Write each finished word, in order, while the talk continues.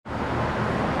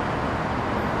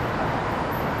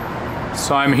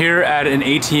So I'm here at an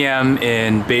ATM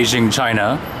in Beijing,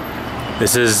 China.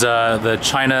 This is the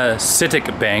China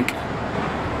CITIC Bank,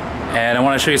 and I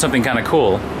want to show you something kind of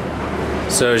cool.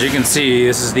 So as you can see,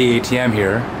 this is the ATM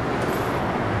here.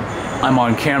 I'm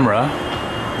on camera,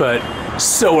 but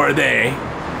so are they.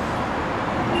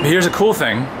 But here's a cool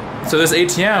thing. So this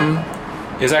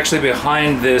ATM is actually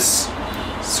behind this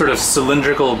sort of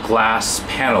cylindrical glass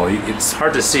panel. It's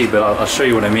hard to see, but I'll show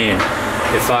you what I mean.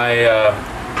 If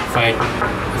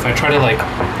I try to like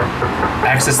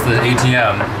access the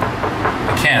ATM,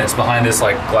 I can't. It's behind this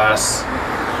like glass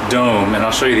dome, and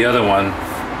I'll show you the other one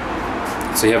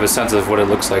so you have a sense of what it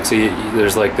looks like. So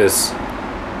there's like this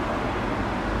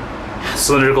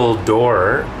cylindrical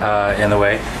door in the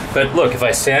way. But look, if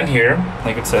I stand here,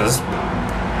 like it says,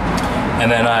 and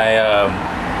then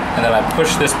I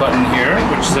push this button here,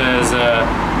 which says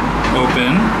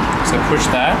open. So I push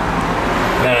that,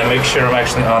 and then I make sure I'm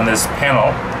actually on this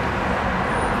panel.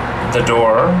 The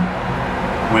door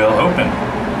will open.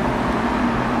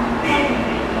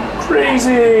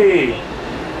 Crazy!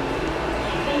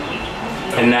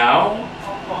 And now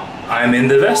I'm in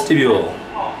the vestibule.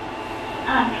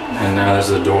 And now there's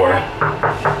the door, and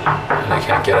I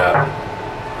can't get up.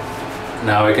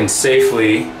 Now I can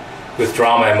safely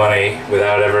withdraw my money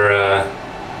without ever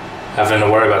having to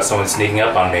worry about someone sneaking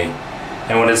up on me.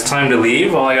 And when it's time to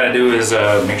leave, all I gotta do is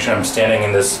make sure I'm standing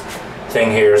in this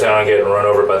thing here so I don't get run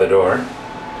over by the door.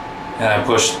 And I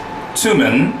push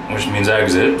Tumen, which means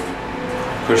exit.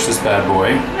 Push this bad boy.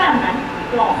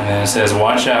 And then it says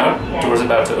watch out, door's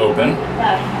about to open.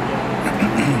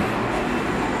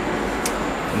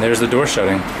 And there's the door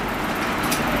shutting.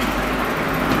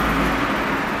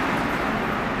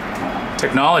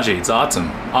 Technology, it's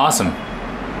awesome. Awesome.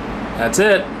 That's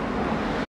it.